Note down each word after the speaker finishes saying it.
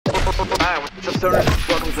Hi, what's up, stoners?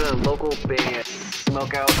 Welcome to the local band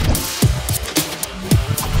Smokeout.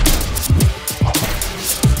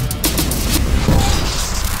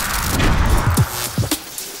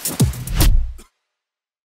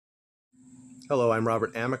 Hello, I'm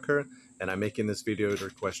Robert Amaker, and I'm making this video to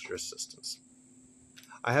request your assistance.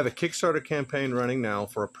 I have a Kickstarter campaign running now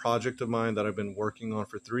for a project of mine that I've been working on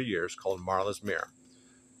for 3 years called Marla's Mirror.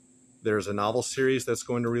 There's a novel series that's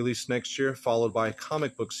going to release next year, followed by a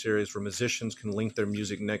comic book series where musicians can link their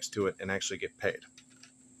music next to it and actually get paid.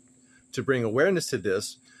 To bring awareness to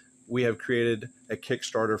this, we have created a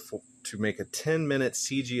Kickstarter to make a 10-minute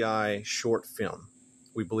CGI short film.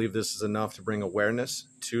 We believe this is enough to bring awareness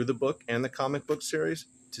to the book and the comic book series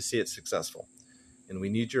to see it successful. And we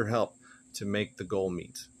need your help to make the goal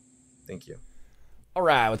meet. Thank you. All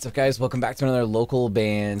right, what's up, guys? Welcome back to another local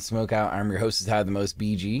band, Smokeout. I'm your host, Tyler the Most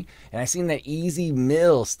BG, and I seen that Easy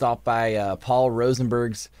Mill stopped by Paul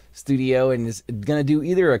Rosenberg's studio and is gonna do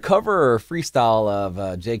either a cover or a freestyle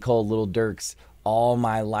of J. Cole, Lil Durk's "All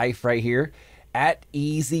My Life" right here at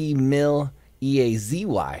Easy Mill,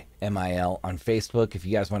 EAZYMIL on Facebook. If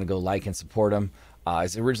you guys want to go like and support him,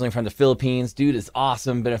 he's originally from the Philippines. Dude is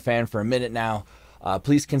awesome. Been a fan for a minute now.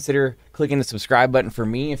 Please consider clicking the subscribe button for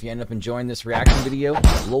me if you end up enjoying this reaction video.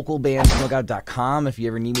 Localbandsmokeout.com if you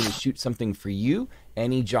ever need me to shoot something for you.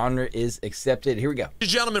 Any genre is accepted. Here we go. Ladies and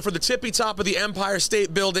gentlemen, for the tippy top of the Empire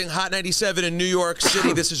State Building, Hot 97 in New York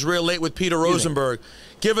City, this is Real Late with Peter Rosenberg.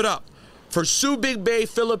 Give it up for Subic Bay,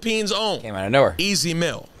 Philippines' own. Came out of nowhere. Easy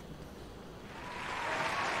Mill.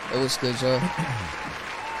 It was good, Joe.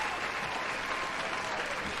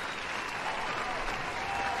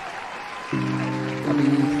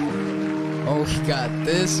 Oh, he got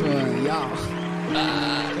this one, y'all.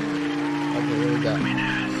 Okay, here we go.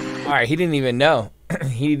 All right, he didn't even know.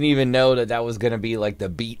 He didn't even know that that was going to be like the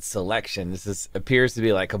beat selection. This appears to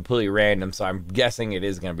be like completely random, so I'm guessing it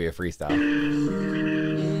is going to be a freestyle.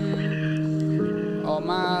 All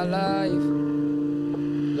my life,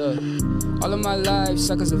 look. All of my life,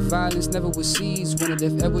 suckers of violence never would cease. Wanted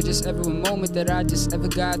if ever, just ever a moment that I just ever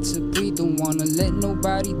got to breathe. Don't wanna let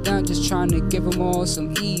nobody down, just trying to give them all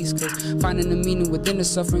some ease. Cause finding the meaning within the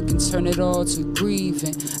suffering can turn it all to grief.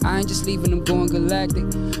 And I ain't just leaving them going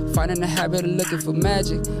galactic. Finding the habit of looking for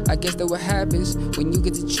magic. I guess that what happens when you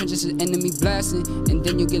get to trenches of enemy blasting. And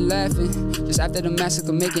then you get laughing. Just after the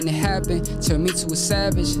massacre making it happen. Turn me to a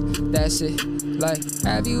savage, that's it. Like,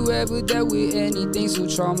 have you ever dealt with anything so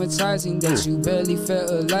traumatizing that you barely felt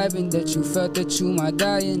alive and that you felt that you might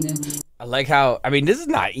die in it? I like how, I mean, this is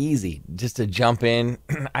not easy just to jump in.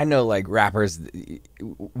 I know like rappers,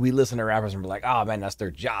 we listen to rappers and be like, oh man, that's their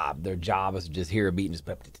job. Their job is to just hear a beat and just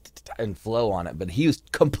and flow on it. But he was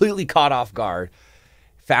completely caught off guard,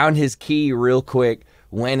 found his key real quick,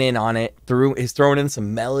 went in on it, he's throwing in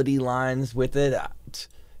some melody lines with it.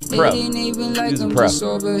 Pro. It ain't even like I'm just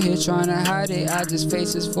over here trying to hide it. I just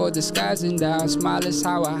faces for disguising that I smile is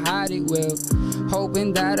how I hide it well.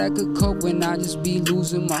 Hoping that I could cope when I just be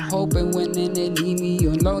losing my hope. And when then they leave me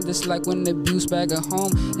alone, that's like when the abuse back at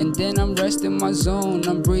home. And then I'm resting my zone,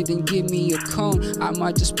 I'm breathing, give me a cone. I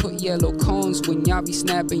might just put yellow cones when y'all be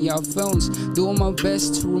snapping y'all phones. Doing my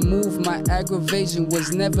best to remove my aggravation.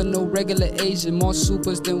 Was never no regular Asian, more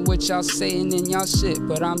supers than what y'all saying in y'all shit.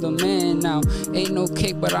 But I'm the man now, ain't no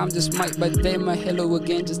cake, but I'm just Mike, but they my hello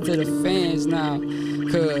again just to the fans now.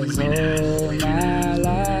 Cause all my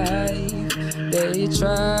life they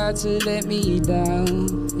tried to let me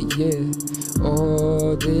down, yeah.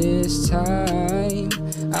 All this time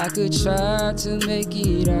I could try to make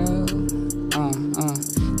it out.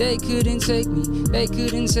 They couldn't take me, they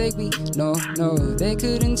couldn't take me. No, no, they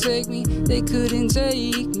couldn't take me, they couldn't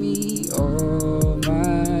take me. All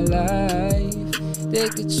my life they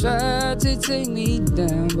could try to take me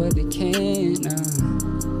down, but they can't.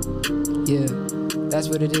 Yeah, that's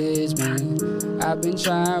what it is, man. I've been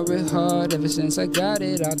trying real hard ever since I got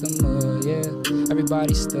it out the mud, yeah.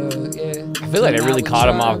 Everybody's stuck, yeah. I feel like it really caught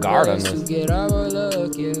him off guard on this. Get our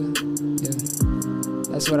luck, yeah, yeah.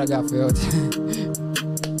 That's what I got for y'all.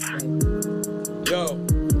 Yo,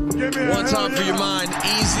 one time for your mind.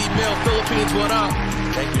 Easy Mill, Philippines, what up?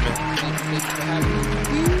 Thank you, man. Thank you for having me.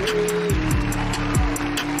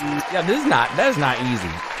 Yeah, that is not easy.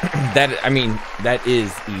 That is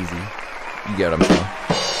easy. You get what I'm saying?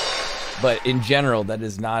 But in general, that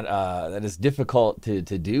is not that is difficult to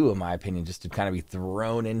do, in my opinion, just to kind of be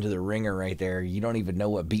thrown into the ringer right there. You don't even know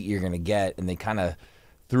what beat you're gonna get, and they kind of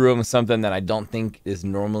threw him something that I don't think is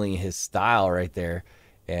normally his style right there.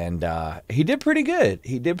 And he did pretty good.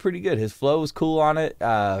 He did pretty good. His flow was cool on it.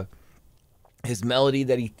 His melody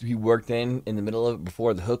that he worked in the middle of it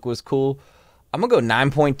before the hook was cool. I'm gonna go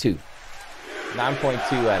 9.2.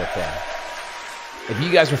 9.2 out of 10. If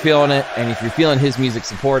you guys are feeling it, and if you're feeling his music,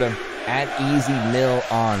 support him at Easy Mill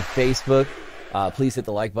on Facebook. Please hit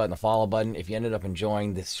the like button, the follow button. If you ended up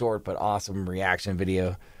enjoying this short but awesome reaction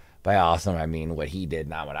video, by awesome, I mean what he did,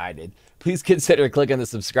 not what I did, please consider clicking the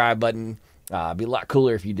subscribe button. Be a lot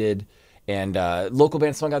cooler if you did. And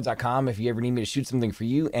localbandsmokeout.com, if you ever need me to shoot something for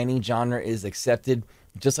you, any genre is accepted.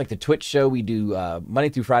 Just like the Twitch show, we do Monday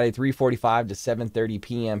through Friday, 3:45 to 7:30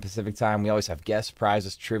 p.m. Pacific time. We always have guests,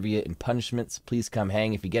 prizes, trivia, and punishments. Please come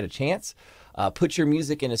hang if you get a chance. Put your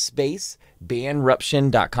music in a space.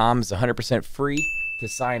 Bandruption.com is 100% free to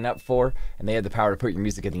sign up for, and they have the power to put your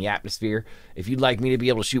music in the atmosphere. If you'd like me to be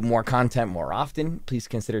able to shoot more content more often, please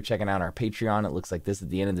consider checking out our Patreon. It looks like this at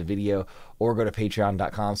the end of the video, or go to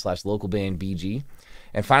patreon.com/localbandbg.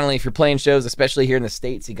 And finally, if you're playing shows, especially here in the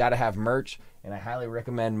States, you got to have merch, and I highly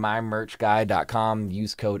recommend mymerchguy.com.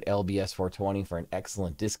 Use code LBS420 for an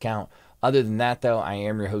excellent discount. Other than that, though, I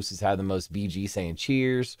am your host who's had the most BG, saying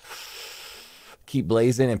cheers, keep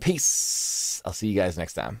blazing, and peace. I'll see you guys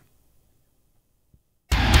next time.